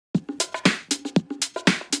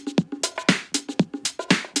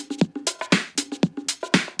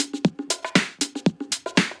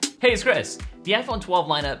Hey, it's Chris. The iPhone 12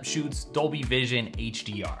 lineup shoots Dolby Vision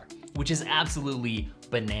HDR, which is absolutely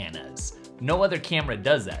bananas. No other camera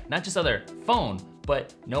does that. Not just other phone,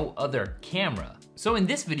 but no other camera. So in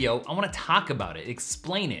this video, I wanna talk about it,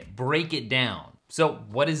 explain it, break it down. So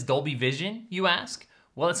what is Dolby Vision, you ask?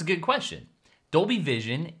 Well, that's a good question. Dolby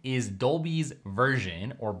Vision is Dolby's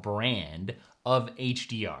version or brand of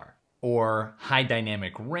HDR, or high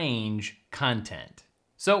dynamic range content.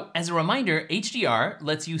 So as a reminder, HDR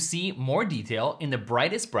lets you see more detail in the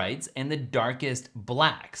brightest brights and the darkest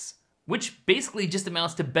blacks, which basically just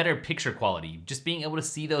amounts to better picture quality, just being able to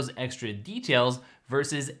see those extra details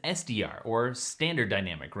versus SDR, or standard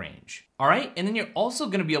dynamic range. All right, and then you're also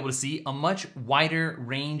gonna be able to see a much wider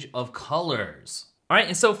range of colors. All right,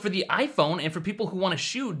 and so for the iPhone and for people who wanna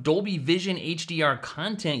shoot Dolby Vision HDR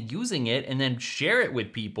content using it and then share it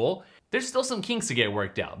with people, there's still some kinks to get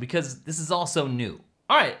worked out because this is all so new.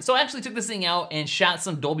 All right, so I actually took this thing out and shot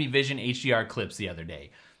some Dolby Vision HDR clips the other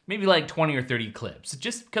day. Maybe like 20 or 30 clips,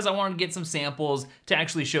 just because I wanted to get some samples to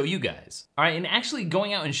actually show you guys. All right, and actually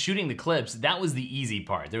going out and shooting the clips, that was the easy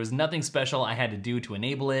part. There was nothing special I had to do to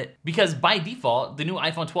enable it, because by default, the new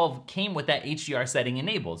iPhone 12 came with that HDR setting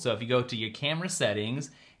enabled. So if you go to your camera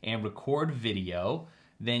settings and record video,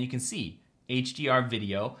 then you can see HDR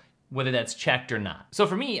video, whether that's checked or not. So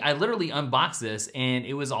for me, I literally unboxed this and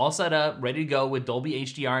it was all set up, ready to go with Dolby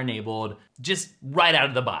HDR enabled, just right out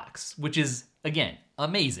of the box, which is, again,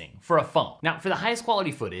 amazing for a phone. Now, for the highest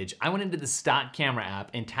quality footage, I went into the stock camera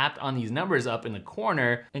app and tapped on these numbers up in the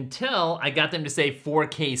corner until I got them to say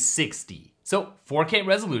 4K 60. So 4K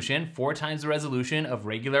resolution, 4 times the resolution of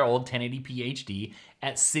regular old 1080p HD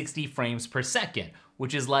at 60 frames per second,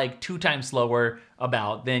 which is like 2 times slower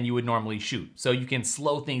about than you would normally shoot. So you can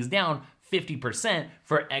slow things down 50%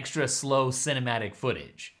 for extra slow cinematic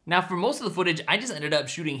footage. Now for most of the footage, I just ended up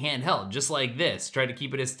shooting handheld, just like this, tried to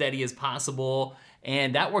keep it as steady as possible,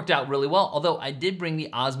 and that worked out really well, although I did bring the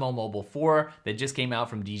Osmo Mobile 4 that just came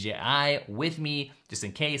out from DJI with me, just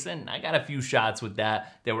in case, and I got a few shots with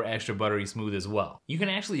that were extra buttery smooth as well. You can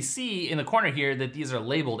actually see in the corner here that these are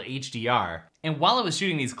labeled HDR, and while I was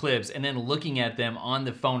shooting these clips and then looking at them on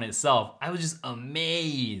the phone itself, I was just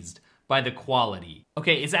amazed by the quality.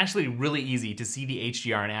 Okay, it's actually really easy to see the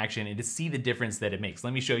HDR in action and to see the difference that it makes.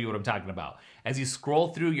 Let me show you what I'm talking about. As you scroll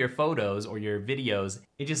through your photos or your videos,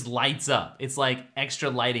 it just lights up. It's like extra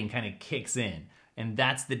lighting kind of kicks in. And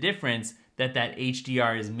that's the difference that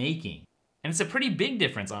HDR is making. And it's a pretty big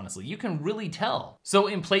difference, honestly. You can really tell. So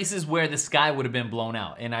in places where the sky would have been blown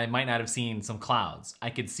out and I might not have seen some clouds, I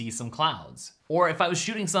could see some clouds. Or if I was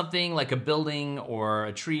shooting something like a building or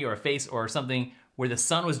a tree or a face or something where the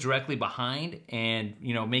sun was directly behind and,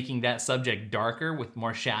 you know, making that subject darker with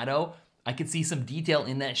more shadow, I could see some detail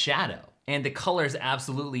in that shadow. And the colors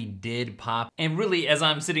absolutely did pop. And really, as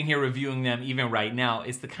I'm sitting here reviewing them even right now,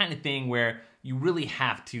 it's the kind of thing where you really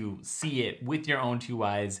have to see it with your own 2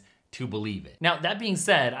 eyes to believe it. Now, that being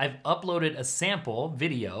said, I've uploaded a sample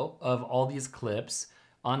video of all these clips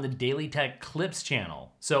on the Daily Tech Clips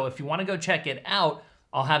channel. So if you wanna go check it out,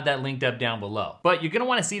 I'll have that linked up down below. But you're gonna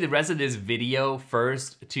wanna see the rest of this video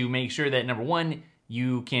first to make sure that, number one,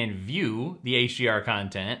 you can view the HDR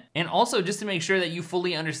content, and also just to make sure that you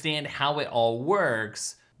fully understand how it all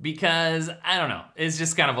works, because I don't know, it's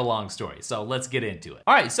just kind of a long story, so let's get into it.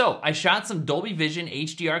 All right, so I shot some Dolby Vision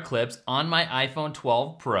HDR clips on my iPhone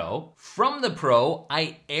 12 Pro. From the Pro,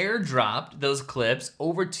 I airdropped those clips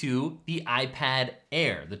over to the iPad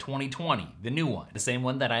Air, the 2020, the new one, the same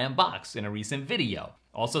one that I unboxed in a recent video.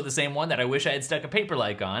 Also the same one that I wish I had stuck a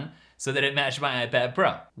Paperlike on so that it matched my iPad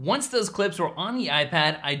Pro. Once those clips were on the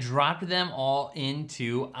iPad, I dropped them all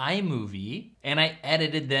into iMovie and I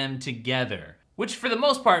edited them together, which for the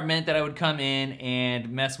most part meant that I would come in and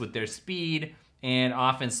mess with their speed and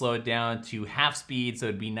often slow it down to half speed so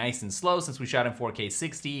it'd be nice and slow since we shot in 4K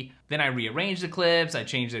 60. Then I rearranged the clips, I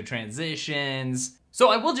changed their transitions. So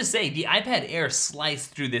I will just say the iPad Air sliced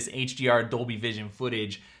through this HDR Dolby Vision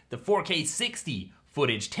footage, the 4K 60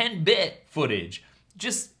 footage, 10-bit footage,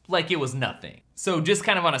 just like it was nothing. So just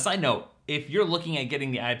kind of on a side note, if you're looking at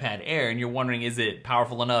getting the iPad Air and you're wondering is it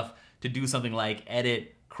powerful enough to do something like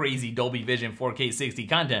edit crazy Dolby Vision 4K 60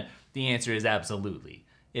 content, the answer is absolutely.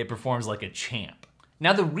 It performs like a champ.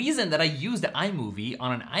 Now the reason that I used iMovie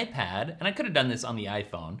on an iPad, and I could have done this on the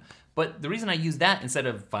iPhone, but the reason I used that instead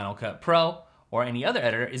of Final Cut Pro or any other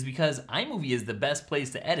editor is because iMovie is the best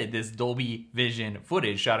place to edit this Dolby Vision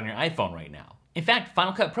footage shot on your iPhone right now. In fact,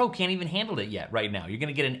 Final Cut Pro can't even handle it yet right now. You're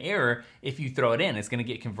gonna get an error if you throw it in. It's gonna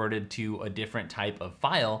get converted to a different type of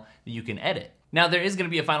file that you can edit. Now there is gonna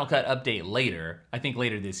be a Final Cut update later, I think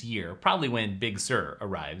later this year, probably when Big Sur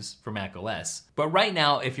arrives for macOS. But right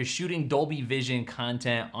now, if you're shooting Dolby Vision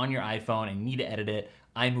content on your iPhone and need to edit it,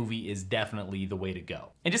 iMovie is definitely the way to go.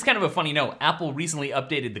 And just kind of a funny note, Apple recently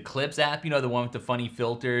updated the Clips app, you know, the one with the funny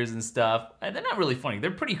filters and stuff. They're not really funny,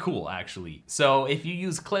 they're pretty cool actually. So if you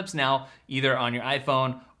use Clips now, either on your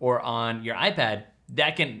iPhone or on your iPad,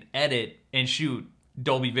 that can edit and shoot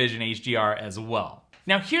Dolby Vision HDR as well.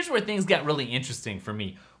 Now here's where things got really interesting for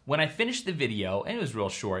me. When I finished the video, and it was real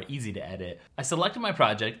short, easy to edit, I selected my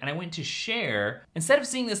project and I went to share. Instead of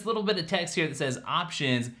seeing this little bit of text here that says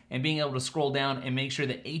options and being able to scroll down and make sure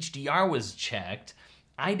that HDR was checked,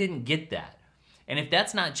 I didn't get that. And if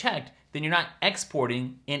that's not checked, then you're not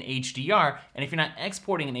exporting in HDR. And if you're not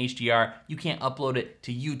exporting in HDR, you can't upload it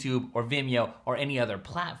to YouTube or Vimeo or any other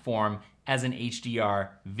platform as an HDR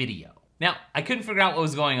video. Now, I couldn't figure out what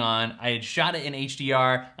was going on. I had shot it in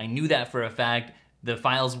HDR. I knew that for a fact. The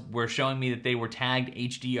files were showing me that they were tagged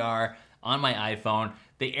HDR on my iPhone.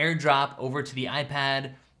 They airdrop over to the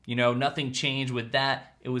iPad. You know, nothing changed with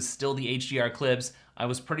that. It was still the HDR clips. I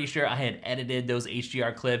was pretty sure I had edited those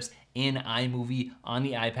HDR clips in iMovie on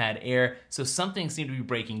the iPad Air. So something seemed to be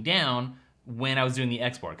breaking down when I was doing the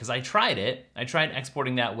export, because I tried it. I tried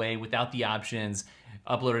exporting that way without the options,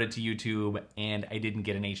 uploaded it to YouTube, and I didn't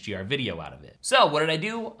get an HDR video out of it. So what did I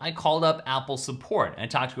do? I called up Apple support and I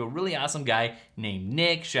talked to a really awesome guy named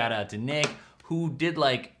Nick, shout out to Nick, who did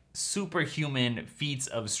like superhuman feats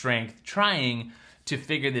of strength trying to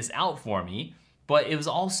figure this out for me. But it was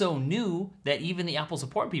also new that even the Apple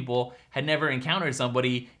support people had never encountered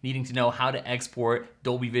somebody needing to know how to export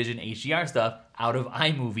Dolby Vision HDR stuff out of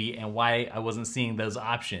iMovie and why I wasn't seeing those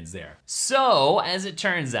options there. So as it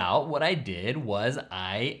turns out, what I did was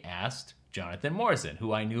I asked Jonathan Morrison,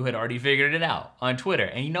 who I knew had already figured it out, on Twitter.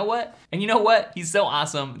 And you know what? He's so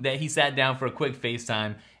awesome that he sat down for a quick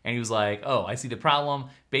FaceTime and he was like, oh, I see the problem.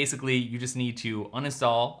 Basically, you just need to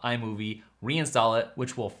uninstall iMovie, reinstall it,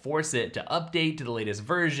 which will force it to update to the latest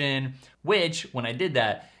version, which, when I did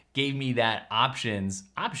that, gave me that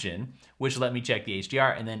option, which let me check the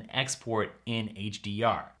HDR and then export in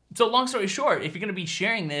HDR. So long story short, if you're gonna be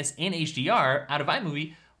sharing this in HDR out of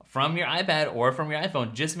iMovie from your iPad or from your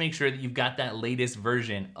iPhone, just make sure that you've got that latest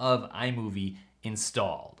version of iMovie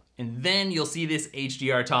installed. And then you'll see this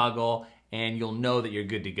HDR toggle and you'll know that you're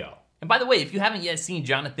good to go. And by the way, if you haven't yet seen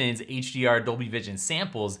Jonathan's HDR Dolby Vision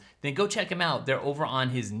samples, then go check them out. They're over on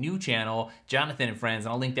his new channel, Jonathan and Friends,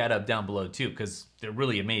 and I'll link that up down below too, because they're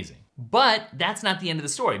really amazing. But that's not the end of the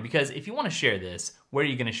story, because if you want to share this, where are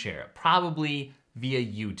you gonna share it? Probably via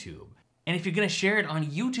YouTube. And if you're gonna share it on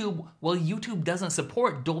YouTube, well, YouTube doesn't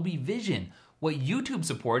support Dolby Vision. What YouTube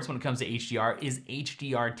supports when it comes to HDR is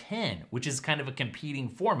HDR10, which is kind of a competing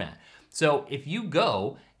format. So if you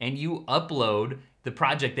go and you upload the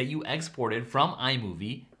project that you exported from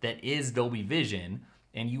iMovie that is Dolby Vision,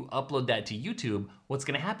 and you upload that to YouTube, what's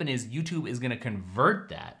gonna happen is YouTube is gonna convert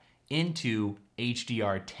that into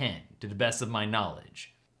HDR10, to the best of my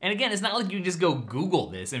knowledge. And again, it's not like you can just go Google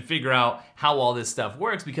this and figure out how all this stuff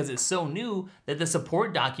works, because it's so new that the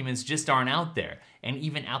support documents just aren't out there. And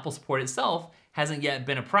even Apple support itself hasn't yet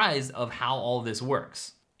been apprised of how all this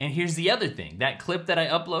works. And here's the other thing, that clip that I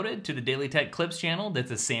uploaded to the Daily Tech Clips channel, that's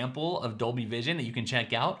a sample of Dolby Vision that you can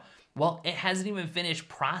check out, well, it hasn't even finished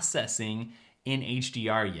processing in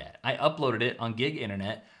HDR yet. I uploaded it on gig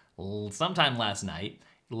internet sometime last night,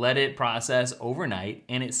 let it process overnight,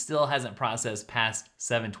 and it still hasn't processed past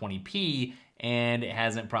 720p, and it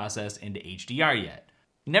hasn't processed into HDR yet.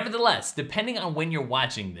 Nevertheless, depending on when you're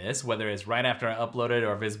watching this, whether it's right after I uploaded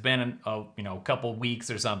or if it's been a couple weeks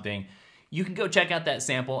or something, you can go check out that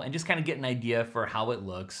sample and just kind of get an idea for how it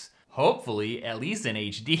looks, hopefully at least in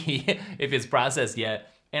HD if it's processed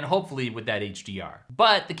yet, and hopefully with that HDR.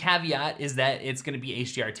 But the caveat is that it's gonna be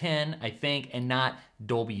HDR10, I think, and not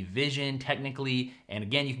Dolby Vision technically. And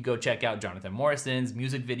again, you can go check out Jonathan Morrison's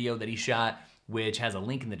music video that he shot, which has a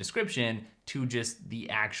link in the description to just the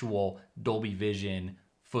actual Dolby Vision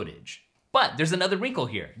footage. But there's another wrinkle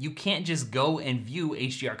here. You can't just go and view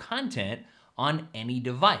HDR content on any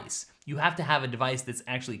device. You have to have a device that's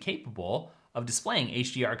actually capable of displaying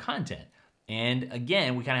HDR content. And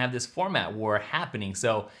again, we kind of have this format war happening.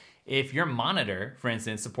 So if your monitor, for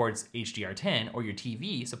instance, supports HDR10 or your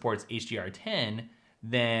TV supports HDR10,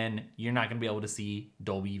 then you're not gonna be able to see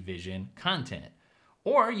Dolby Vision content.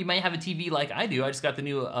 Or you might have a TV like I do. I just got the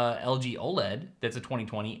new LG OLED that's a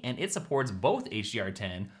 2020, and it supports both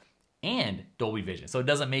HDR10 and Dolby Vision. So it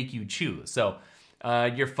doesn't make you choose. So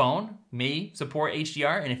Your phone may support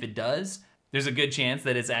HDR, and if it does, there's a good chance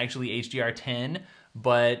that it's actually HDR 10,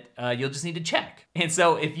 but you'll just need to check. And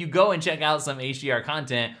so if you go and check out some HDR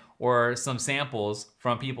content or some samples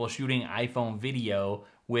from people shooting iPhone video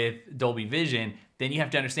with Dolby Vision, then you have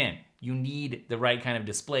to understand, you need the right kind of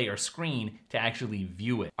display or screen to actually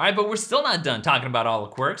view it. All right, but we're still not done talking about all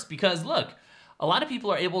the quirks, because look, a lot of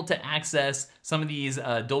people are able to access some of these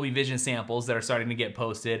Dolby Vision samples that are starting to get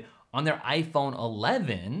posted on their iPhone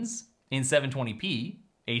 11s in 720p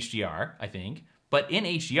HDR, I think, but in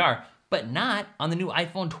HDR, but not on the new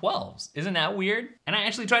iPhone 12s. Isn't that weird? And I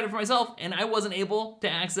actually tried it for myself, and I wasn't able to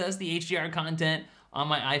access the HDR content on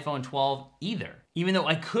my iPhone 12 either, even though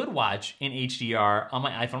I could watch in HDR on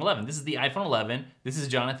my iPhone 11. This is the iPhone 11, this is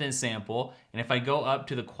Jonathan's sample, and if I go up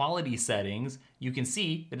to the quality settings, you can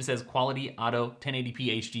see that it says Quality Auto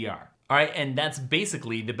 1080p HDR. All right, and that's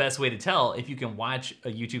basically the best way to tell if you can watch a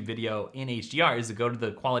YouTube video in HDR is to go to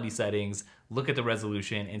the quality settings, look at the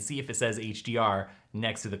resolution, and see if it says HDR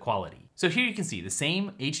next to the quality. So here you can see the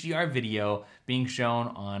same HDR video being shown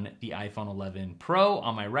on the iPhone 11 Pro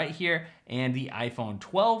on my right here, and the iPhone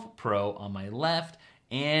 12 Pro on my left,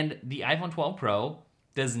 and the iPhone 12 Pro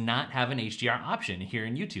does not have an HDR option here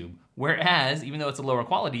in YouTube, whereas, even though it's a lower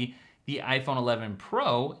quality, the iPhone 11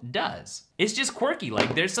 Pro does. It's just quirky,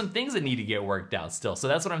 like there's some things that need to get worked out still. So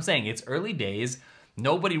that's what I'm saying, it's early days,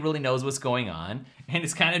 nobody really knows what's going on, and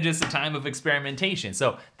it's kind of just a time of experimentation.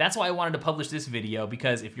 So that's why I wanted to publish this video,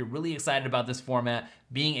 because if you're really excited about this format,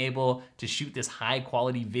 being able to shoot this high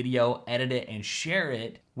quality video, edit it, and share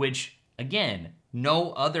it, which again,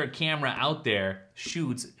 no other camera out there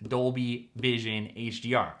shoots Dolby Vision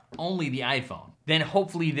HDR, only the iPhone, then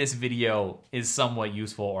hopefully this video is somewhat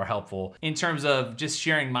useful or helpful in terms of just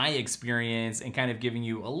sharing my experience and kind of giving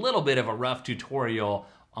you a little bit of a rough tutorial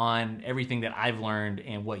on everything that I've learned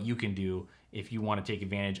and what you can do if you want to take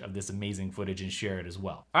advantage of this amazing footage and share it as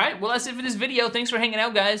well. All right, well, that's it for this video. Thanks for hanging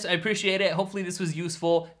out, guys. I appreciate it. Hopefully this was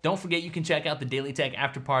useful. Don't forget you can check out the Daily Tech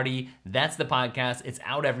After Party. That's the podcast. It's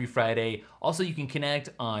out every Friday. Also, you can connect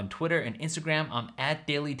on Twitter and Instagram. I'm at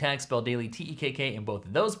Daily Tech, spelled Daily T-E-K-K in both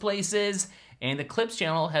of those places. And the Clips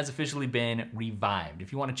channel has officially been revived.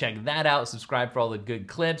 If you want to check that out, subscribe for all the good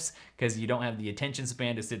clips, because you don't have the attention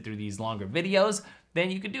span to sit through these longer videos,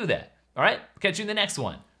 then you can do that. All right, catch you in the next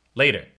one. Later.